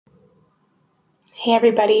Hey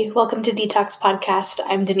everybody, welcome to Detox Podcast.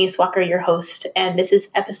 I'm Denise Walker, your host, and this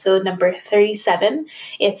is episode number 37.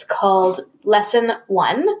 It's called Lesson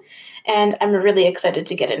 1, and I'm really excited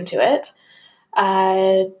to get into it.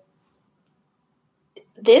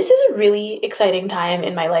 This is a really exciting time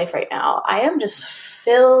in my life right now. I am just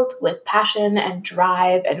filled with passion and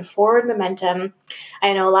drive and forward momentum.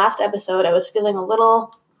 I know last episode I was feeling a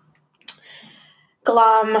little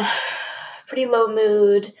glum, pretty low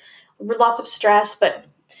mood, lots of stress, but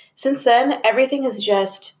since then, everything has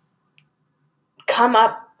just come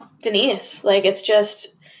up, Denise. Like, it's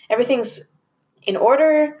just, everything's in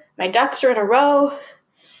order. My ducks are in a row.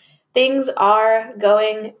 Things are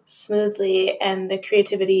going smoothly, and the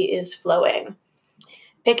creativity is flowing.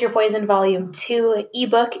 Pick Your Poison Volume 2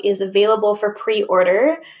 ebook is available for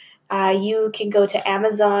pre-order. You can go to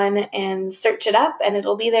Amazon and search it up, and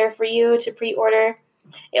it'll be there for you to pre-order.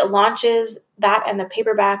 It launches, that and the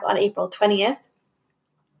paperback, on April 20th.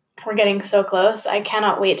 We're getting so close. I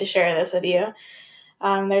cannot wait to share this with you.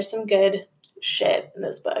 There's some good shit in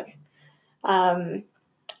this book. The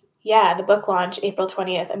book launch, April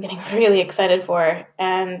 20th, I'm getting really excited for.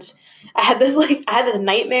 And I had this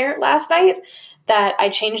nightmare last night that I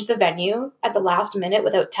changed the venue at the last minute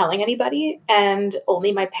without telling anybody, and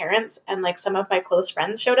only my parents and some of my close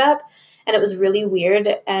friends showed up. And it was really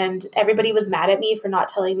weird, and everybody was mad at me for not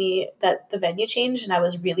telling me that the venue changed, and I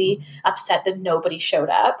was really upset that nobody showed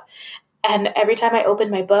up. And every time I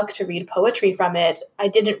opened my book to read poetry from it, I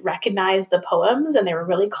didn't recognize the poems, and they were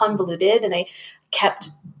really convoluted, and I kept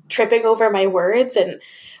tripping over my words and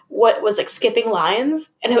what was skipping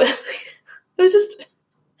lines, and it was just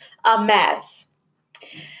a mess.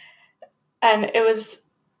 And it was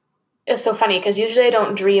so funny because usually I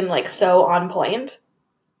don't dream so on point,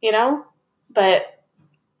 but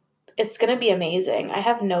it's going to be amazing. I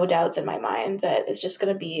have no doubts in my mind that it's just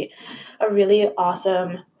going to be a really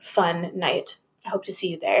awesome, fun night. I hope to see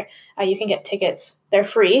you there. You can get tickets. They're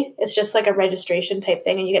free. It's just like a registration type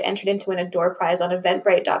thing, and you get entered into an door prize on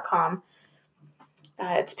Eventbrite.com.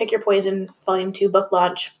 It's Pick Your Poison Volume 2 book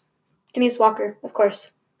launch. Denise Walker, of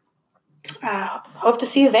course. Hope to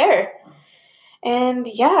see you there. And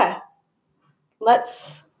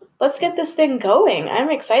let's get this thing going. I'm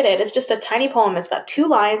excited. It's just a tiny poem. It's got 2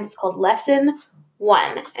 lines. It's called Lesson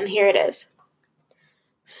 1. And here it is.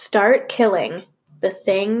 Start killing the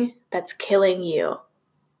thing that's killing you.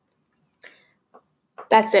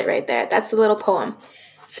 That's it right there. That's the little poem.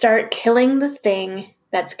 Start killing the thing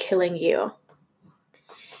that's killing you.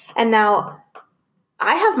 And now,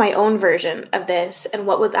 I have my own version of this and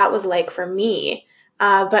what that was like for me.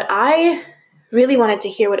 But I really wanted to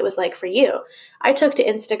hear what it was like for you. I took to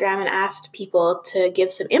Instagram and asked people to give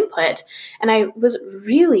some input, and I was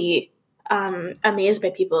really amazed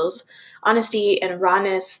by people's honesty and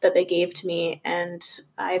rawness that they gave to me, and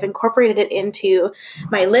I've incorporated it into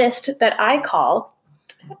my list that I call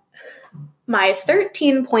my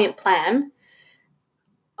 13-point plan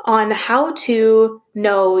on how to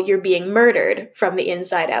know you're being murdered from the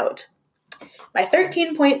inside out. My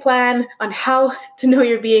 13-point plan on how to know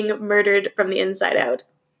you're being murdered from the inside out.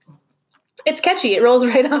 It's catchy. It rolls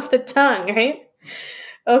right off the tongue, right?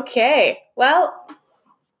 Okay. Well,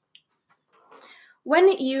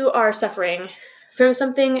 when you are suffering from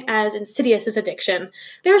something as insidious as addiction,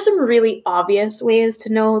 there are some really obvious ways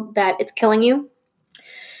to know that it's killing you.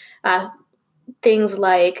 Things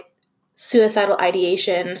like suicidal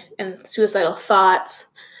ideation and suicidal thoughts,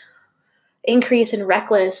 increase in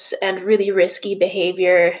reckless and really risky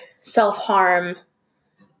behavior, self-harm,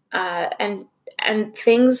 and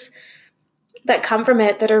things that come from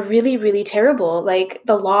it that are really, really terrible, like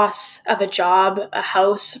the loss of a job, a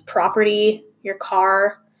house, property, your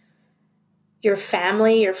car, your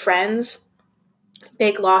family, your friends,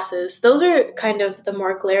 big losses. Those are kind of the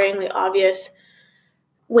more glaringly obvious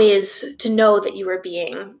ways to know that you are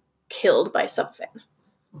being killed by something.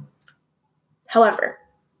 However,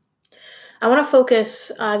 I want to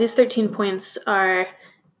focus, these 13 points are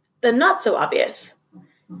the not so obvious.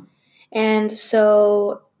 And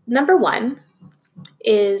so, number 1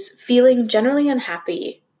 is feeling generally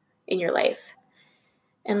unhappy in your life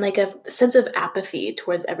and a sense of apathy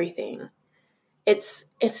towards everything. It's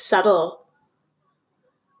subtle,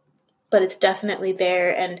 but it's definitely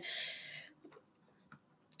there. And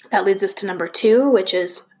that leads us to number 2, which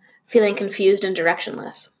is feeling confused and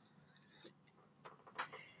directionless.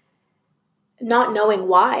 Not knowing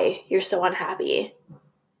why you're so unhappy.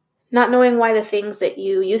 Not knowing why the things that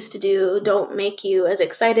you used to do don't make you as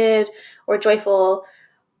excited or joyful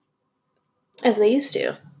as they used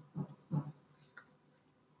to.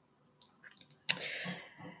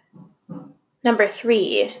 Number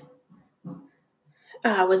 3,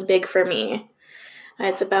 was big for me.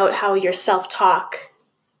 It's about how your self-talk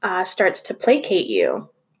starts to placate you,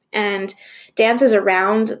 and dances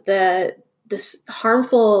around this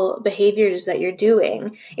harmful behaviors that you're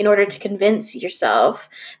doing in order to convince yourself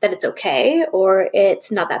that it's okay or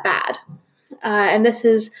it's not that bad. And this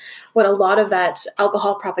is what a lot of that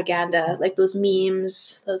alcohol propaganda, like those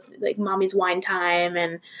memes, those like mommy's wine time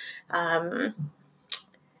and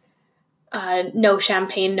no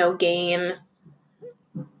champagne, no gain,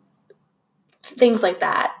 things like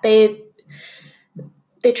that. They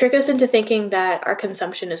trick us into thinking that our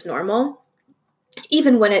consumption is normal,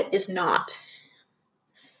 even when it is not.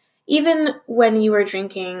 Even when you are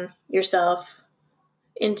drinking yourself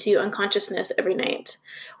into unconsciousness every night,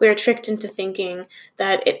 we are tricked into thinking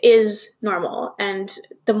that it is normal. And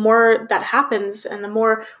the more that happens and the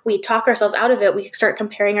more we talk ourselves out of it, we start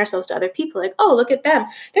comparing ourselves to other people. Like, oh, look at them.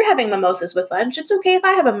 They're having mimosas with lunch. It's okay if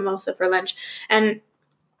I have a mimosa for lunch. And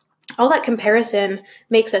all that comparison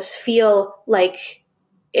makes us feel like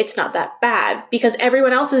it's not that bad because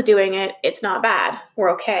everyone else is doing it. It's not bad.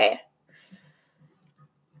 We're okay.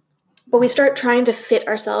 But we start trying to fit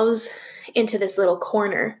ourselves into this little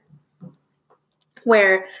corner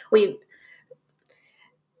where we're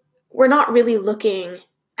not really looking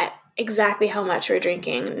at exactly how much we're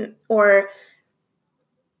drinking or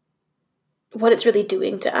what it's really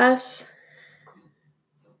doing to us.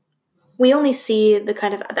 We only see the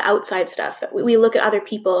kind of the outside stuff. That we look at other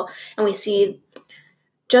people and we see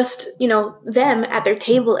just, them at their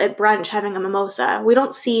table at brunch having a mimosa. We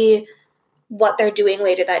don't see what they're doing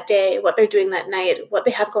later that day, what they're doing that night, what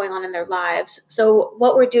they have going on in their lives. So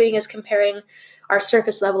what we're doing is comparing our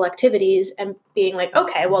surface level activities and being like,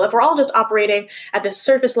 okay, well, if we're all just operating at this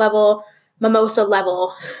surface level, mimosa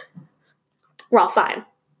level, we're all fine.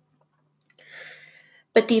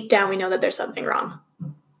 But deep down, we know that there's something wrong.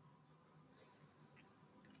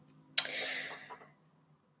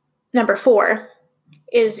 Number 4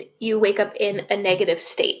 is you wake up in a negative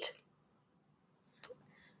state.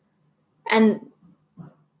 And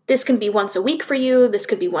this can be once a week for you. This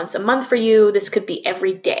could be once a month for you. This could be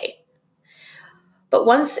every day. But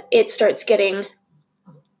once it starts getting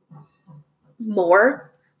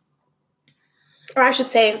more, or I should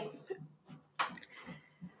say,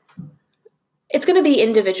 it's going to be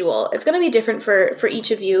individual. It's going to be different for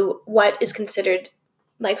each of you what is considered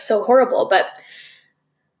like so horrible. But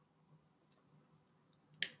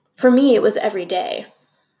for me, it was every day.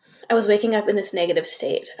 I was waking up in this negative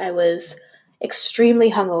state. I was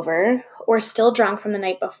extremely hungover or still drunk from the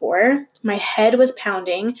night before. My head was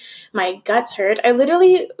pounding. My guts hurt. I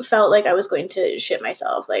literally felt like I was going to shit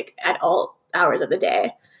myself, like at all hours of the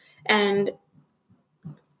day. And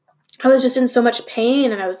I was just in so much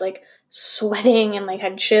pain and I was like sweating and like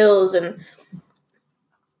had chills and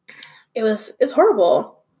it's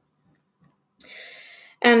horrible.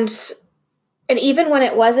 And even when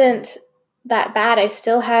it wasn't that bad, I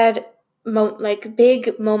still had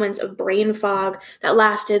big moments of brain fog that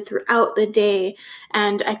lasted throughout the day,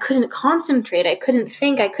 and I couldn't concentrate. I couldn't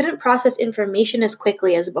think. I couldn't process information as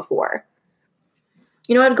quickly as before.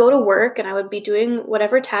 I'd go to work and I would be doing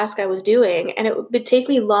whatever task I was doing, and it would take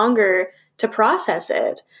me longer to process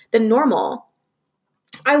it than normal.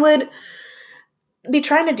 I would be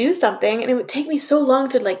trying to do something, and it would take me so long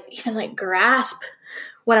to even grasp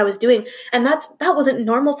what I was doing, and that wasn't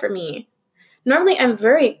normal for me. Normally, I'm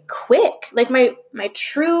very quick. Like my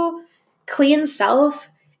true clean self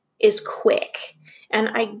is quick, and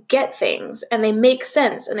I get things, and they make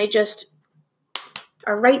sense, and they just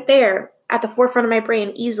are right there at the forefront of my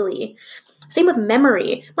brain easily. Same with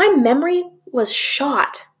memory. My memory was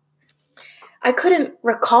shot. I couldn't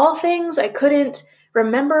recall things. I couldn't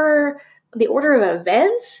remember the order of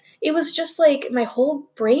events. It was just like my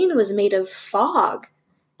whole brain was made of fog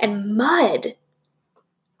and mud.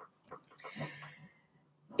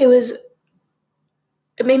 It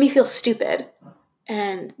made me feel stupid,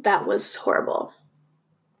 and that was horrible.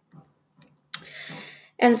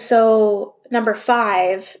 And so number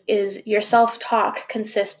 5 is your self-talk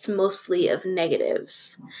consists mostly of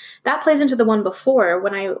negatives. That plays into the one before.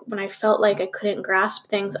 When I felt like I couldn't grasp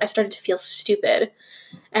things, I started to feel stupid.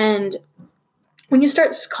 And when you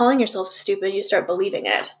start calling yourself stupid, you start believing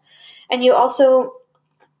it. And you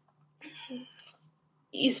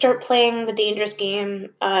start playing the dangerous game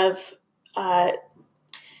of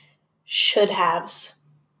should-haves.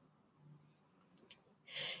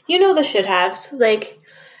 The should-haves. Like,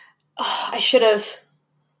 I should have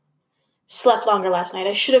slept longer last night.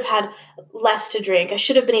 I should have had less to drink. I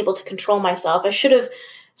should have been able to control myself. I should have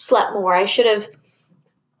slept more. I should have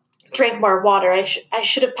drank more water. I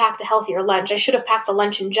should have packed a healthier lunch. I should have packed a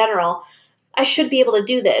lunch in general. I should be able to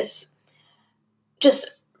do this.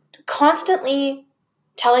 Just constantly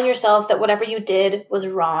telling yourself that whatever you did was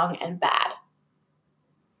wrong and bad.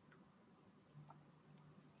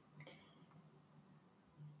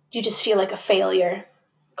 You just feel like a failure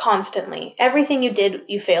constantly. Everything you did,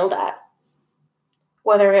 you failed at.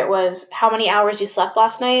 Whether it was how many hours you slept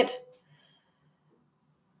last night,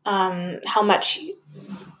 how much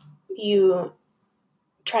you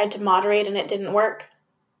tried to moderate and it didn't work.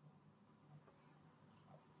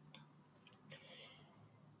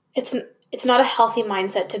 It's not a healthy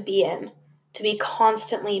mindset to be in, to be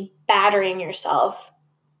constantly battering yourself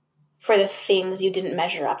for the things you didn't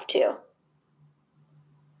measure up to.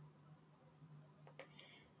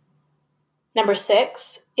 Number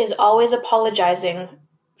 6 is always apologizing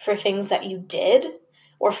for things that you did,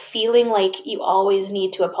 or feeling like you always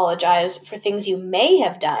need to apologize for things you may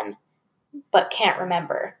have done but can't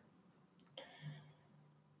remember.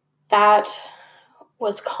 That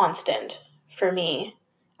was constant for me.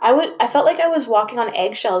 I felt like I was walking on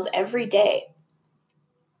eggshells every day.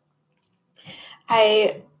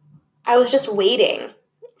 I was just waiting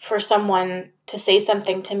for someone to say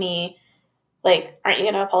something to me like, aren't you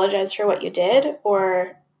going to apologize for what you did?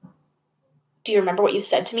 Or do you remember what you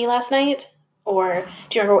said to me last night? Or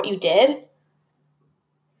do you remember what you did?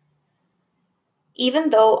 Even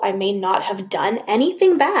though I may not have done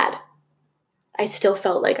anything bad, I still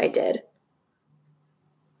felt like I did.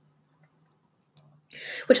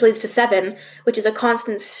 Which leads to 7, which is a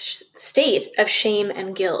constant state of shame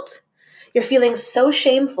and guilt. You're feeling so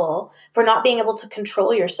shameful for not being able to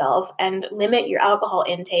control yourself and limit your alcohol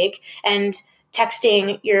intake and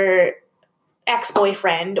texting your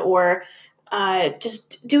ex-boyfriend or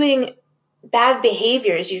just doing bad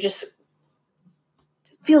behaviors. You just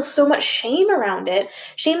feel so much shame around it.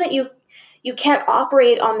 Shame that you can't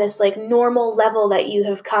operate on this like normal level that you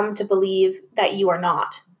have come to believe that you are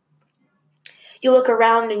not. You look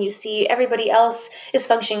around and you see everybody else is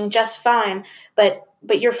functioning just fine, but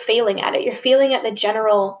you're failing at it. You're failing at the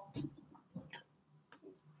generalness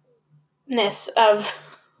of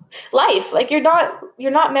life. Like you're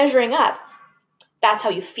not measuring up. That's how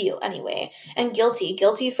you feel anyway. And guilty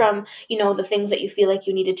from, the things that you feel like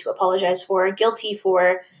you needed to apologize for, guilty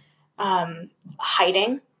for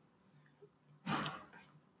hiding,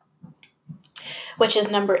 which is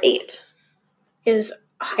number 8, is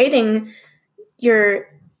hiding your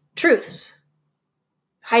truths,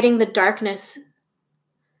 hiding the darkness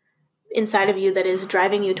inside of you that is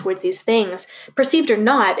driving you towards these things. Perceived or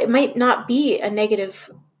not, it might not be a negative,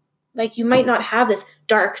 like you might not have this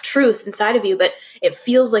dark truth inside of you, but it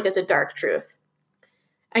feels like it's a dark truth.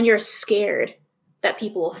 And you're scared that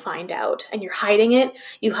people will find out, and you're hiding it.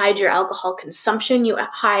 You hide your alcohol consumption. You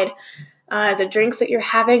hide the drinks that you're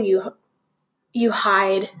having. You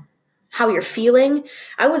hide how you're feeling.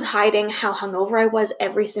 I was hiding how hungover I was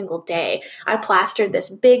every single day. I plastered this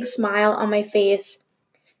big smile on my face,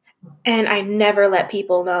 and I never let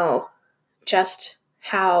people know just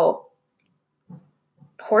how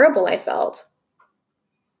horrible I felt.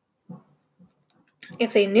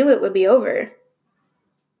 If they knew, it would be over.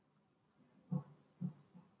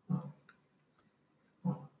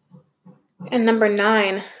 And number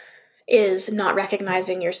 9 is not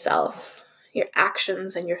recognizing yourself, your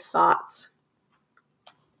actions, and your thoughts.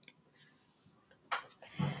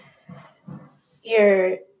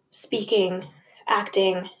 You're speaking,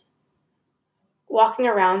 acting, walking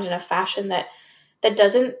around in a fashion that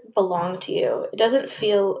doesn't belong to you. It doesn't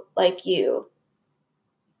feel like you.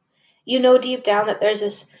 You know deep down that there's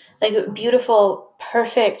this like beautiful,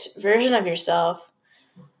 perfect version of yourself,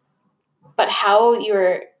 but how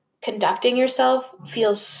you're conducting yourself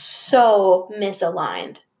feels so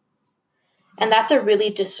misaligned. And that's a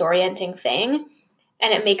really disorienting thing,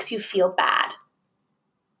 and it makes you feel bad.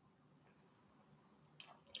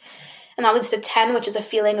 And that leads to 10, which is a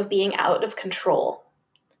feeling of being out of control,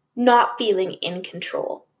 not feeling in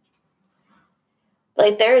control.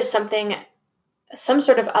 Like there is some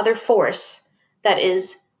sort of other force that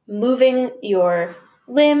is moving your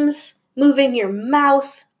limbs, moving your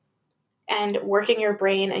mouth, and working your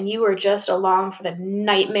brain, and you are just along for the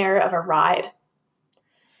nightmare of a ride.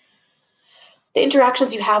 The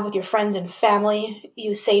interactions you have with your friends and family,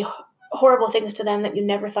 you say horrible things to them that you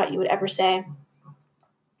never thought you would ever say.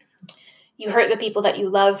 You hurt the people that you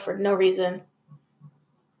love for no reason.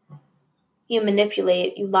 You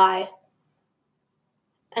manipulate, you lie.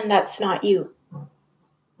 And that's not you.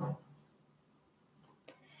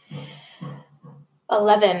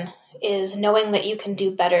 11 is knowing that you can do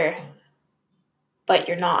better, but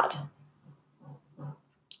you're not.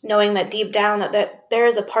 Knowing that deep down that there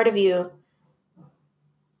is a part of you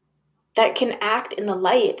that can act in the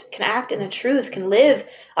light, can act in the truth, can live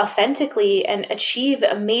authentically and achieve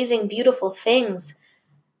amazing, beautiful things.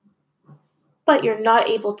 But you're not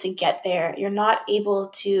able to get there. You're not able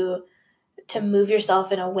to move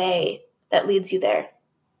yourself in a way that leads you there.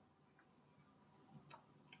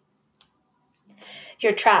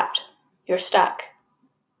 You're trapped. You're stuck.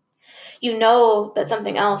 You know that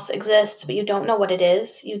something else exists, but you don't know what it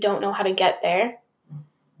is. You don't know how to get there.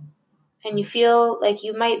 And you feel like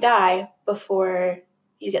you might die before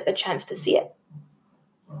you get the chance to see it.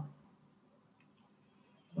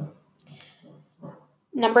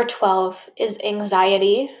 Number 12 is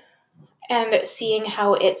anxiety and seeing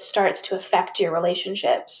how it starts to affect your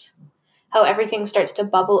relationships, how everything starts to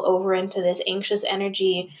bubble over into this anxious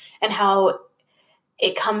energy, and how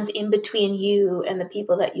it comes in between you and the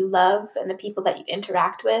people that you love and the people that you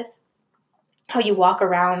interact with, how you walk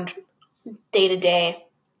around day to day.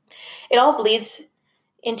 It all bleeds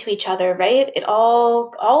into each other, right?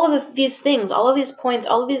 All of these things, all of these points,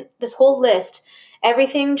 this whole list,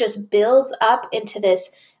 everything just builds up into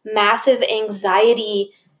this massive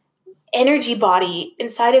anxiety energy body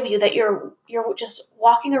inside of you that you're just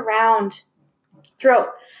walking around throughout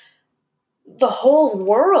the whole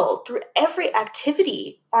world, through every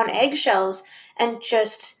activity on eggshells, and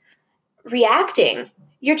just reacting.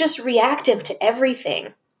 You're just reactive to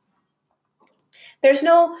everything. There's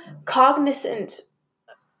no cognizant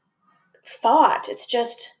thought. It's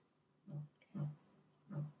just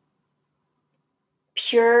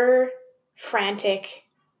pure, frantic,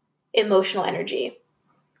 emotional energy.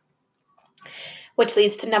 Which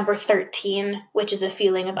leads to number 13, which is a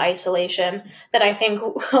feeling of isolation that I think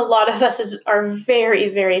a lot of us are very,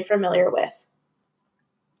 very familiar with.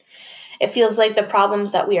 It feels like the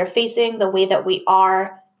problems that we are facing, the way that we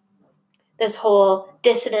are, this whole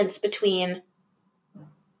dissonance between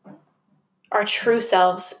our true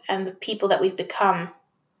selves and the people that we've become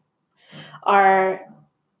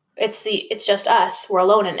it's just us. We're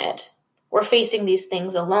alone in it. We're facing these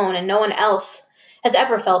things alone, and no one else has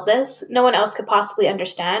ever felt this. No one else could possibly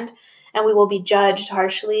understand, and we will be judged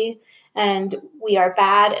harshly, and we are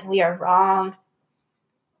bad and we are wrong.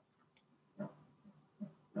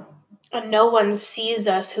 And no one sees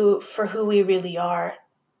us for who we really are.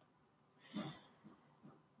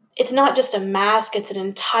 It's not just a mask, it's an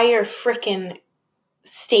entire frickin'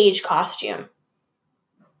 stage costume.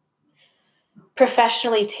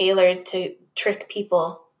 Professionally tailored to trick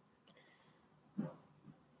people.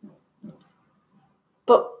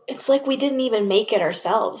 But it's like we didn't even make it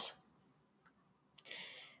ourselves.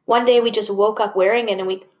 One day we just woke up wearing it and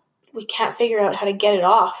we can't figure out how to get it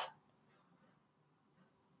off.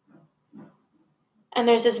 And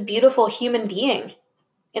there's this beautiful human being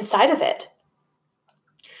inside of it,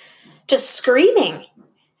 just screaming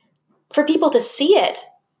for people to see it.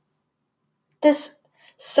 This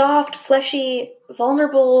soft, fleshy,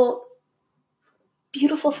 vulnerable,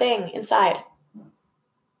 beautiful thing inside.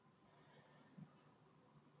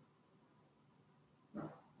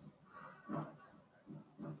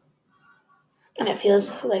 And it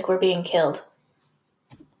feels like we're being killed.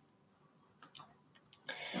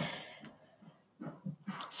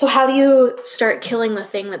 So how do you start killing the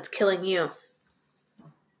thing that's killing you?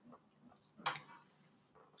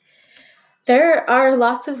 There are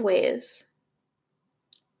lots of ways.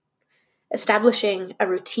 Establishing a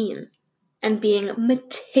routine and being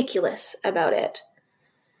meticulous about it.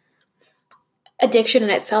 Addiction in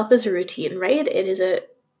itself is a routine, right? It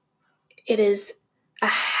is a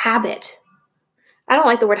habit. I don't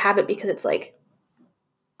like the word habit because it's like,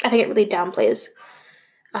 I think it really downplays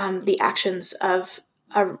the actions of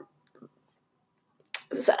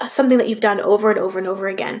something that you've done over and over and over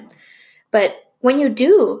again. But when you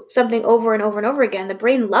do something over and over and over again, the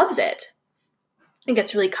brain loves it. It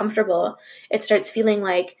gets really comfortable. It starts feeling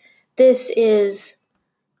like this is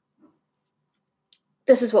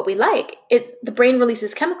what we like. The brain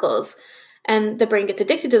releases chemicals, and the brain gets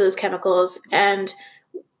addicted to those chemicals. And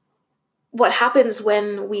what happens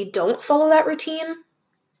when we don't follow that routine?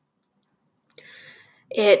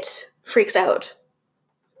 It freaks out.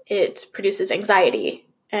 It produces anxiety.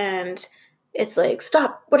 And it's like,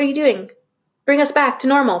 stop, what are you doing? Bring us back to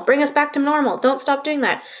normal. Bring us back to normal. Don't stop doing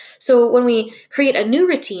that. So when we create a new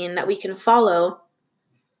routine that we can follow,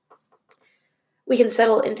 we can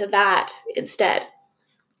settle into that instead.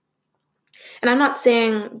 And I'm not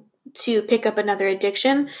saying to pick up another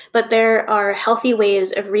addiction, but there are healthy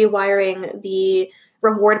ways of rewiring the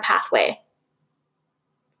reward pathway.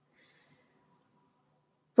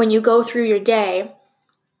 When you go through your day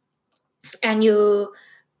and you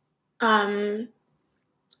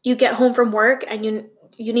get home from work and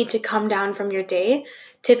you need to come down from your day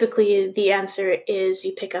typically the answer is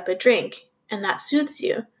you pick up a drink and that soothes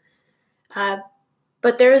you.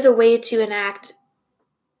 But there is a way to enact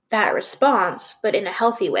that response, but in a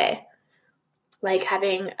healthy way, like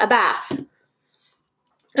having a bath.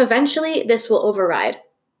 Eventually, this will override.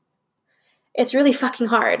 It's really fucking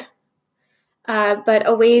hard. But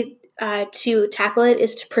a way to tackle it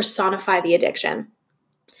is to personify the addiction.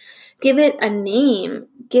 Give it a name.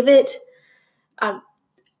 Give it an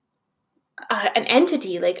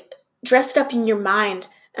entity, like dress it up in your mind.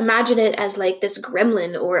 Imagine it as like this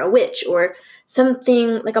gremlin or a witch or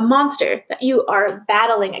something like a monster that you are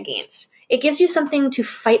battling against. It gives you something to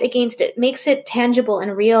fight against. It makes it tangible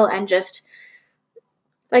and real, and just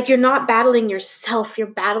like you're not battling yourself, you're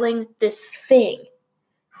battling this thing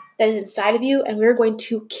that is inside of you, and we're going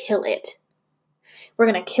to kill it. We're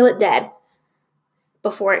going to kill it dead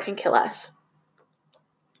before it can kill us.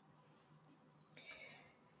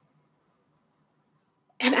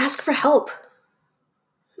 And ask for help.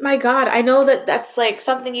 My God, I know that that's like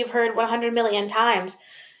something you've heard 100 million times.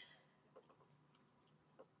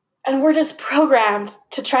 And we're just programmed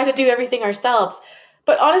to try to do everything ourselves.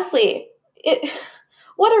 But honestly,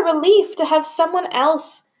 what a relief to have someone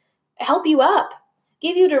else help you up,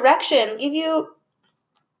 give you direction, give you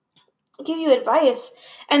advice.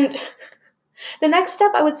 And the next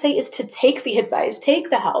step, I would say, is to take the advice, take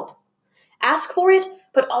the help, ask for it,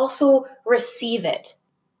 but also receive it.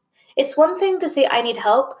 It's one thing to say, I need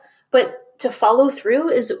help, but to follow through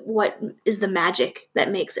is what is the magic that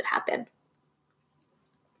makes it happen.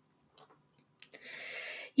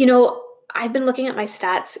 You know, I've been looking at my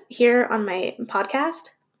stats here on my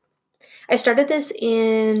podcast. I started this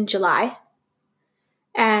in July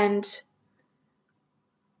of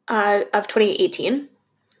 2018.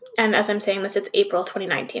 And as I'm saying this, it's April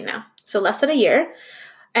 2019 now. So less than a year.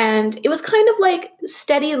 And it was kind of like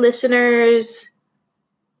steady listeners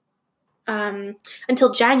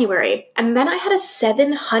until January. And then I had a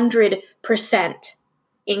 700%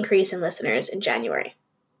 increase in listeners in January.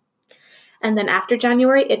 And then after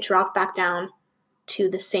January, it dropped back down to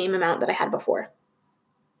the same amount that I had before.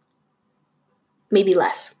 Maybe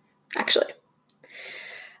less, actually.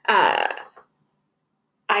 I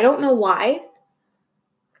don't know why.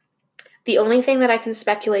 The only thing that I can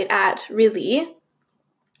speculate at, really,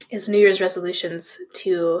 is New Year's resolutions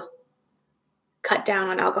to cut down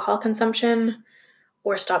on alcohol consumption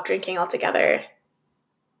or stop drinking altogether.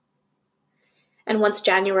 And once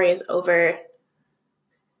January is over,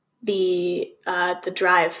 the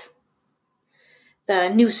drive, the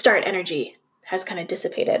new start energy has kind of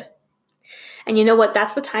dissipated. And you know what?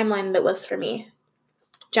 That's the timeline that was for me.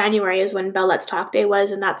 January is when Bell Let's Talk Day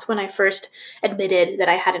was, and that's when I first admitted that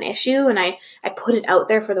I had an issue, and I put it out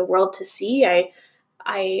there for the world to see.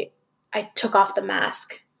 I took off the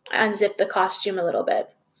mask, I unzipped the costume a little bit.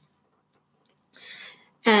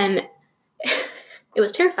 And it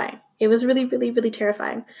was terrifying. It was really, really, really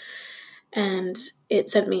terrifying. And it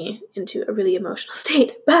sent me into a really emotional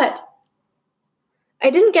state. But I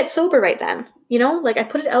didn't get sober right then. You know, like I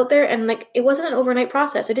put it out there, and like it wasn't an overnight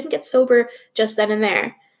process. I didn't get sober just then and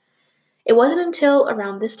there. It wasn't until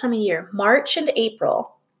around this time of year, March and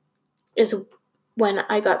April, is when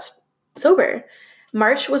I got sober.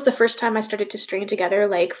 March was the first time I started to string together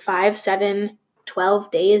like 5, 7,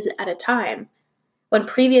 12 days at a time, when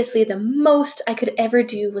previously the most I could ever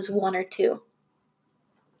do was 1 or 2.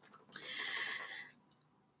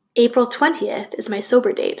 April 20th is my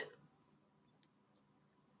sober date.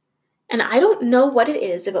 And I don't know what it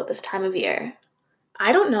is about this time of year.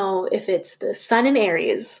 I don't know if it's the sun in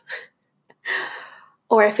Aries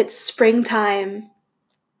or if it's springtime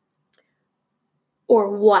or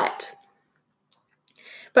what.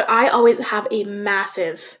 But I always have a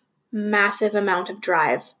massive, massive amount of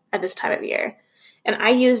drive at this time of year. And I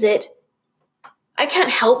use it. I can't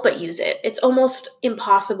help but use it. It's almost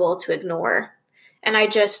impossible to ignore. And I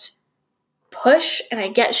just push and I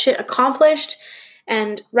get shit accomplished.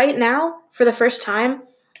 And right now, for the first time,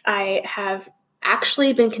 I have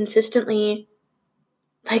actually been consistently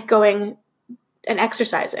like going and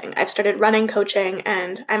exercising. I've started running, coaching,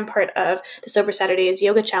 and I'm part of the Sober Saturdays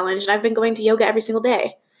yoga challenge, and I've been going to yoga every single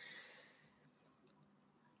day.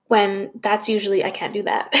 When that's usually, I can't do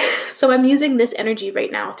that. So I'm using this energy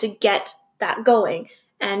right now to get that going,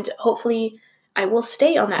 and hopefully I will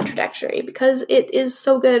stay on that trajectory because it is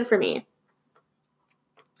so good for me.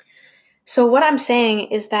 So what I'm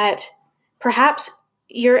saying is that perhaps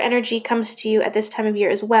your energy comes to you at this time of year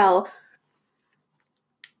as well.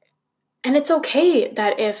 And it's okay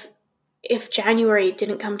that if January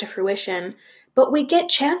didn't come to fruition, but we get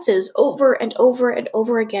chances over and over and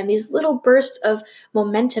over again, these little bursts of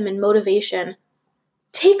momentum and motivation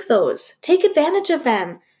take those. Take advantage of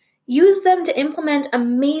them. Use them to implement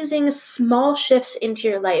amazing small shifts into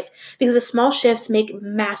your life, because the small shifts make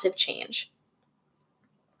massive change.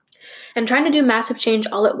 And trying to do massive change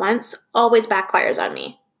all at once always backfires on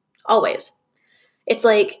me. Always. It's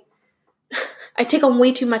like I take on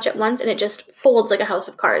way too much at once and it just folds like a house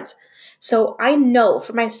of cards. So I know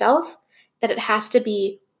for myself that it has to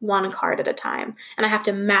be one card at a time, and I have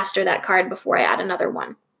to master that card before I add another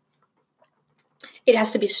one. It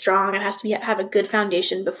has to be strong. It has to have a good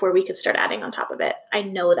foundation before we can start adding on top of it. I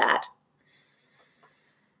know that.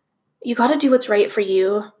 You got to do what's right for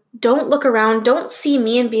you. Don't look around. Don't see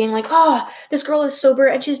me and being like, oh, this girl is sober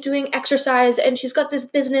and she's doing exercise and she's got this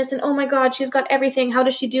business and oh my God, she's got everything. How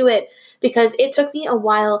does she do it? Because it took me a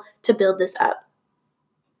while to build this up.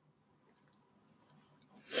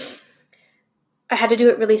 I had to do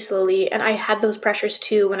it really slowly, and I had those pressures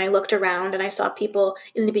too when I looked around and I saw people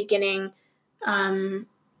in the beginning who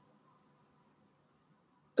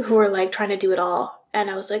were like trying to do it all. And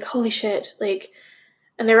I was like, holy shit. Like,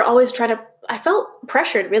 and they were always trying to, I felt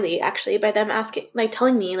pressured really actually by them asking, like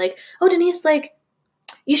telling me like, oh, Denise, like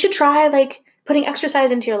you should try like putting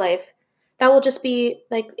exercise into your life. That will just be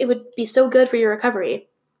like, it would be so good for your recovery.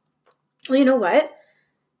 Well, you know what?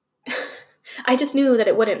 I just knew that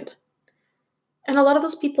it wouldn't. And a lot of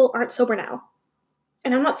those people aren't sober now.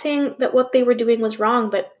 And I'm not saying that what they were doing was wrong,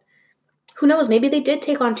 but who knows? Maybe they did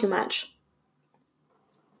take on too much.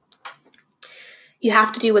 You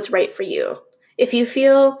have to do what's right for you. If you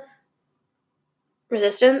feel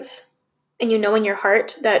resistance and you know in your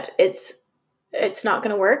heart that it's not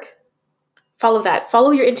going to work, follow that. Follow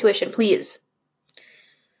your intuition, please.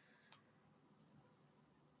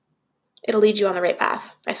 It'll lead you on the right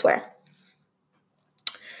path, I swear.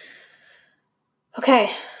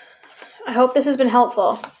 Okay, I hope this has been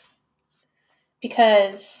helpful,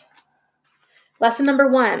 because lesson number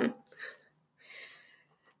 1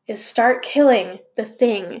 is start killing the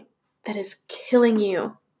thing that is killing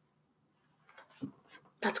you.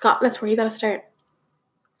 That's where you got to start.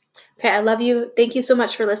 Okay, I love you. Thank you so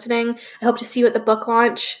much for listening. I hope to see you at the book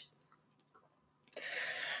launch.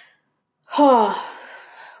 Oh,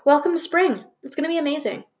 welcome to spring. It's going to be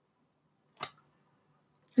amazing.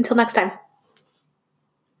 Until next time.